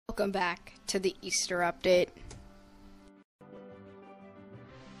Welcome back to the Easter update.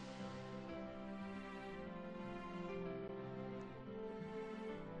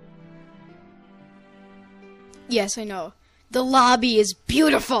 Yes, I know. The lobby is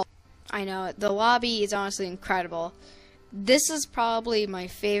beautiful! I know, the lobby is honestly incredible. This is probably my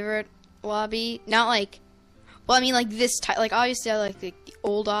favorite lobby. Not like, well, I mean like this type, like obviously I like the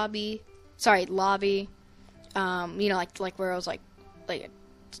old lobby. Sorry, lobby. You know, like where it was like a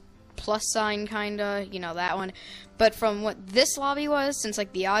plus sign kinda, you know, that one. But from what this lobby was, since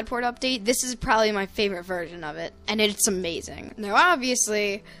like the Oddport update, this is probably my favorite version of it, and it's amazing. Now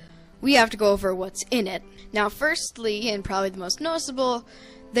obviously, we have to go over what's in it. Now firstly, and probably the most noticeable,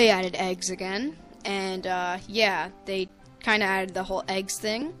 they added eggs again, and yeah, they kinda added the whole eggs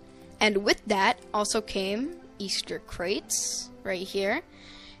thing. And with that also came Easter crates, right here,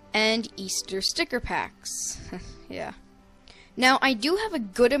 and Easter sticker packs. Yeah. Now, I do have a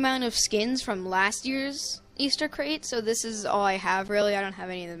good amount of skins from last year's Easter crate, so this is all I have, really. I don't have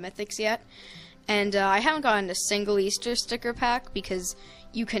any of the mythics yet. And I haven't gotten a single Easter sticker pack, because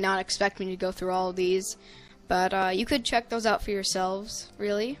you cannot expect me to go through all of these. But you could check those out for yourselves,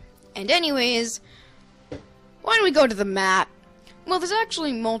 really. And anyways, why don't we go to the map? Well, there's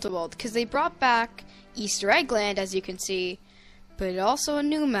actually multiple, because they brought back Easter Eggland, as you can see, but also a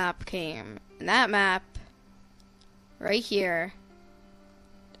new map came. And that map, right here,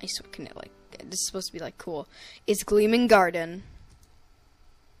 I swear, can it, like, this is supposed to be like cool, is Gleaming Garden.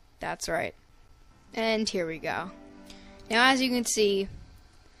 That's right. And here we go. Now, as you can see,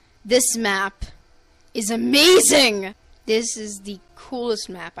 this map is amazing! This is the coolest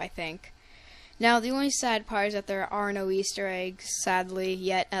map, I think. Now, the only sad part is that there are no Easter eggs, sadly,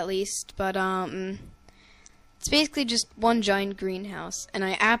 yet at least, but it's basically just one giant greenhouse, and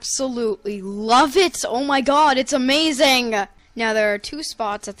I absolutely love it! Oh my god, it's amazing! Now, there are two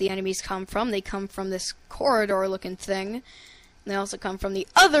spots that the enemies come from. They come from this corridor-looking thing, and they also come from the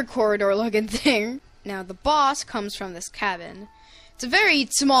other corridor-looking thing. Now, the boss comes from this cabin. It's a very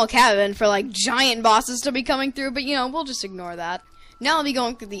small cabin for, like, giant bosses to be coming through, but, you know, we'll just ignore that. Now I'll be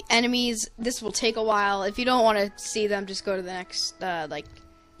going through the enemies. This will take a while. If you don't want to see them, just go to the next, like,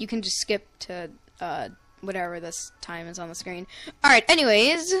 you can just skip to, whatever this time is on the screen. Alright,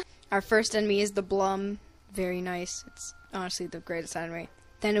 anyways, our first enemy is the Blum. Very nice. It's honestly the greatest enemy.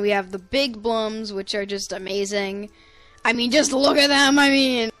 Then we have the big Blums, which are just amazing. I mean, just look at them, I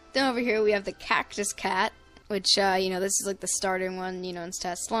mean! Then over here we have the Cactus Cat, which, you know, this is like the starting one, you know,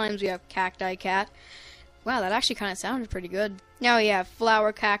 instead of slimes, we have Cacti Cat. Wow, that actually kind of sounded pretty good. Now we have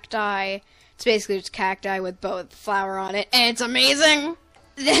Flower Cacti. It's basically just cacti with both flower on it, and it's amazing!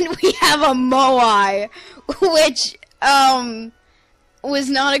 Then we have a Moai, which, was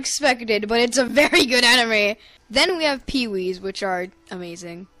not expected, but it's a very good enemy. Then we have Peewees, which are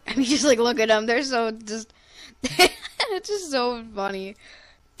amazing. I mean, just, like, look at them. They're so, just, it's just so funny.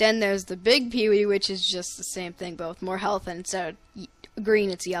 Then there's the big Peewee, which is just the same thing, but with more health, and instead of green,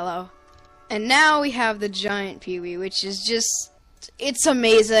 it's yellow. And now we have the giant Peewee, which is just, it's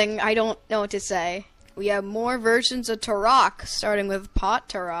amazing. I don't know what to say. We have more versions of Turok, starting with Pot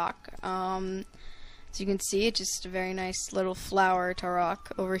Turok. As you can see, it's just a very nice little flower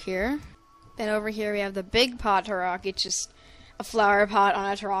Turok over here. Then over here we have the big Pot Turok. It's just a flower pot on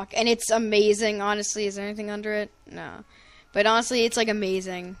a Turok, and it's amazing, honestly. Is there anything under it? No. But honestly, it's, like,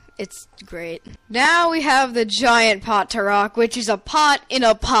 amazing. It's great. Now we have the giant Pot Turok, which is a pot in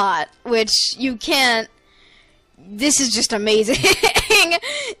a pot, which you can't... This is just amazing.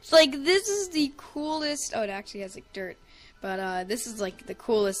 It's like, this is the coolest... Oh, it actually has, like, dirt. But, this is, like, the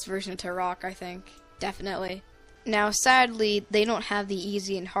coolest version of Turok, I think. Definitely. Now, sadly, they don't have the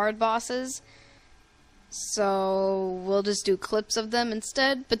easy and hard bosses. So, we'll just do clips of them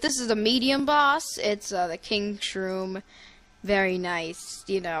instead. But this is a medium boss. It's, the King Shroom. Very nice.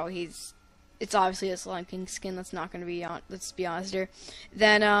 You know, it's obviously a Slime King skin. That's not going to be on. Let's be honest here.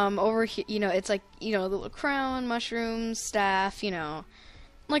 Then over here, you know, it's like, you know, the little crown, mushrooms, staff. You know,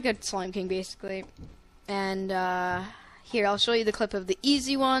 like a Slime King basically. And here, I'll show you the clip of the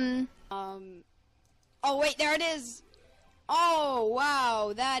easy one. Oh wait, there it is. Oh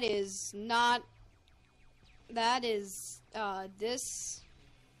wow, that is not. That is this.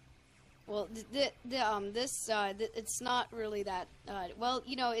 Well, it's not really that, well,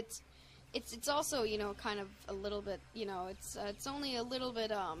 you know, it's also, you know, kind of a little bit, you know, it's only a little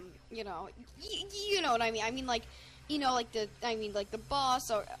bit, you know, you know what I mean. I mean, like, you know, like like the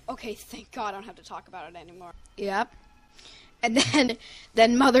boss, or, okay, thank God I don't have to talk about it anymore. Yep. And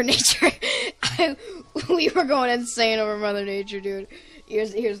then Mother Nature, we were going insane over Mother Nature, dude.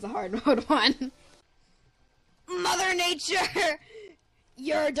 Here's the hard mode one. Mother Nature!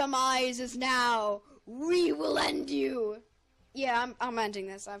 Your demise is now. We will end you. Yeah, I'm ending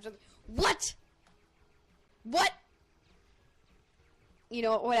this. What? What? You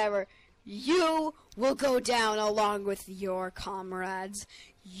know, whatever. You will go down along with your comrades.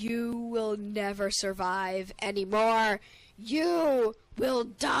 You will never survive anymore. You will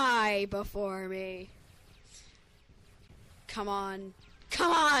die before me. Come on.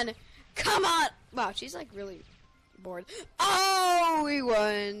 Come on. Come on. Wow, she's like really bored. Oh, we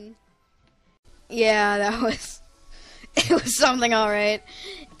won. Yeah, that was... It was something alright.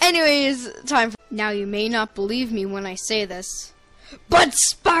 Anyways, time for... Now, you may not believe me when I say this, but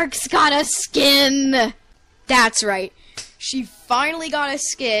Sparks got a skin! That's right. She finally got a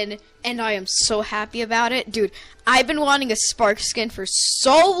skin, and I am so happy about it. Dude, I've been wanting a Sparks skin for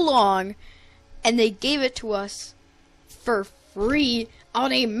so long, and they gave it to us for free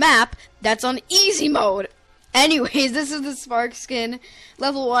on a map that's on easy mode. Anyways, this is the Sparks skin.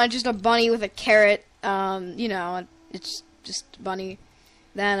 Level 1, just a bunny with a carrot. You know, it's just a bunny.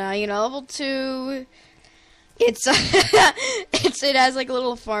 Then, you know, level 2... It's it has like a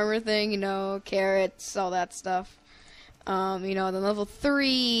little farmer thing, you know, carrots, all that stuff. You know, then level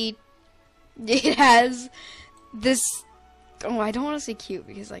 3, it has this. Oh, I don't want to say cute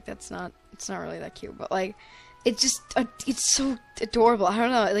because like it's not really that cute, but like it's just it's so adorable. I don't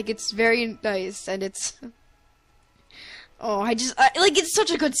know, like it's very nice and it's. Oh, like it's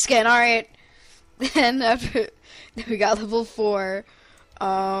such a good skin. All right, then after we got level 4.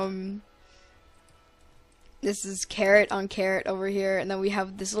 This is carrot on carrot over here, and then we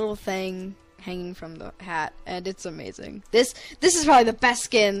have this little thing hanging from the hat, and it's amazing. This is probably the best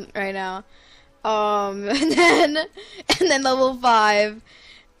skin right now. And then level 5.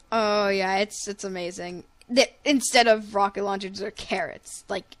 Oh yeah, it's amazing. Instead of rocket launchers, they're carrots.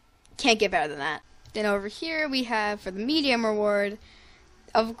 Like, can't get better than that. Then over here we have for the medium reward,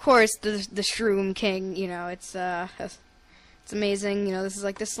 of course, the Shroom King. You know, it's amazing. You know, this is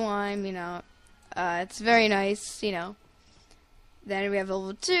like the slime. You know. It's very nice, you know. Then we have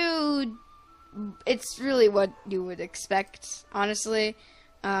level 2. It's really what you would expect, honestly.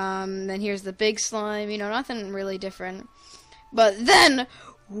 Then here's the big slime, you know, nothing really different. But then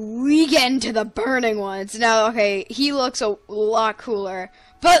we get into the burning ones. Now, okay, he looks a lot cooler.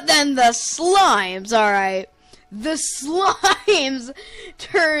 But then the slimes, alright. The slimes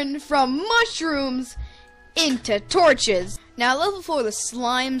turn from mushrooms into torches. Now, level 4, the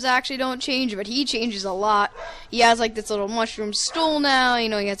slimes actually don't change, but he changes a lot. He has, like, this little mushroom stool now, you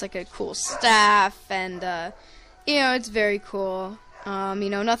know, he has, like, a cool staff, and, you know, it's very cool. You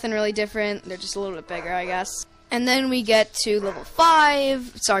know, nothing really different, they're just a little bit bigger, I guess. And then we get to level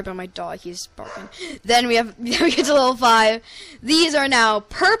 5, sorry about my dog, he's barking. Then we get to level 5, these are now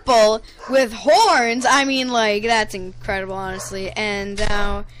purple with horns, I mean, like, that's incredible, honestly, and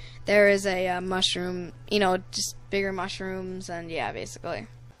now there is a mushroom, you know, just bigger mushrooms, and yeah, basically.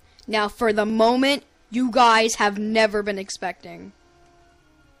 Now, for the moment you guys have never been expecting.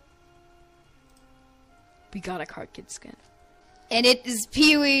 We got a Card Kid skin. And it is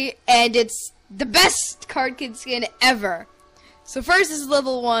Pee-wee, and it's the best Card Kid skin ever. So first is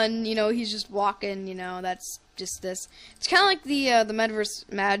level 1, you know, he's just walking, you know, that's just this. It's kind of like the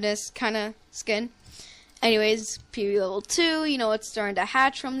Metaverse Madness kind of skin. Anyways, Pee-wee level 2, you know, it's starting to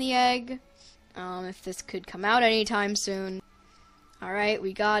hatch from the egg. If this could come out anytime soon. Alright,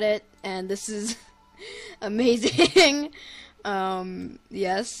 we got it, and this is amazing.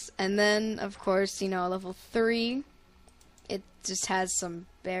 Yes, and then, of course, you know, level 3, it just has some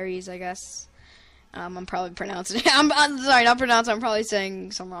berries, I guess. I'm probably pronouncing it. I'm sorry, not pronouncing, I'm probably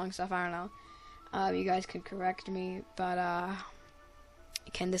saying some wrong stuff, I don't know. You guys could correct me, but,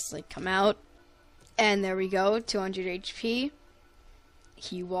 can this, like, come out? And there we go, 200 HP.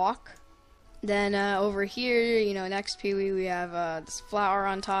 He walk. Then over here, you know, next Pee-wee, we have this flower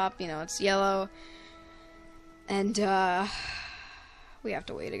on top. You know, it's yellow. And we have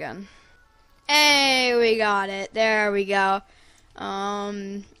to wait again. Hey, we got it. There we go.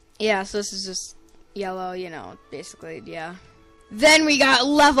 Yeah, so this is just yellow, you know, basically, yeah. Then we got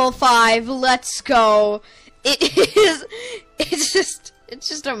level 5. Let's go. It's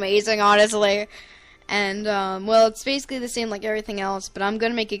just amazing, honestly. And, well, it's basically the same like everything else, but I'm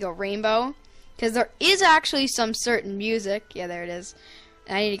gonna make it go rainbow. Because there is actually some certain music. Yeah, there it is.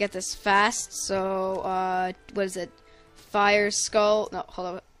 And I need to get this fast, so, what is it? Fire, skull, no, hold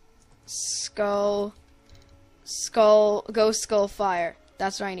on. Skull, ghost, skull, fire.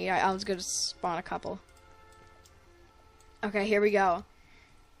 That's what I need. I was gonna spawn a couple. Okay, here we go.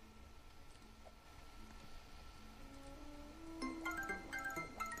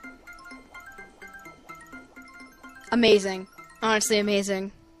 Amazing. Honestly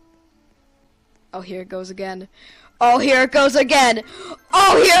amazing. Oh, here it goes again. Oh, here it goes again.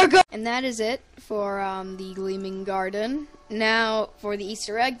 Oh, here it goes. And that is it for the Gleaming Garden. Now, for the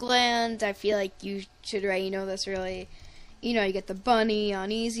Easter Eggland, I feel like you should already know this really. You know, you get the bunny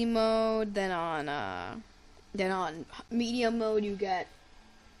on easy mode, then on medium mode you get...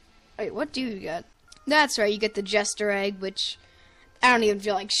 Wait, what do you get? That's right, you get the Jester Egg, which I don't even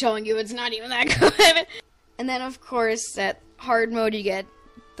feel like showing you. It's not even that good. And then, of course, at hard mode you get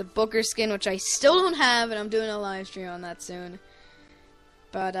the Booker skin, which I still don't have, and I'm doing a live stream on that soon.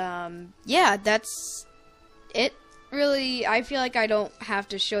 But, yeah, that's it. Really, I feel like I don't have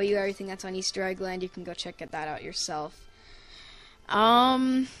to show you everything that's on Easter Eggland. You can go check that out yourself.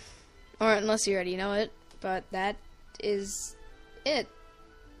 Or unless you already know it. But that is it.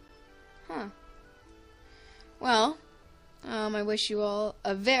 Huh. Well, I wish you all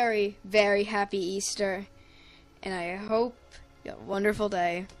a very, very happy Easter. And I hope you have a wonderful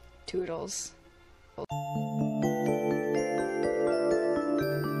day. Toodles.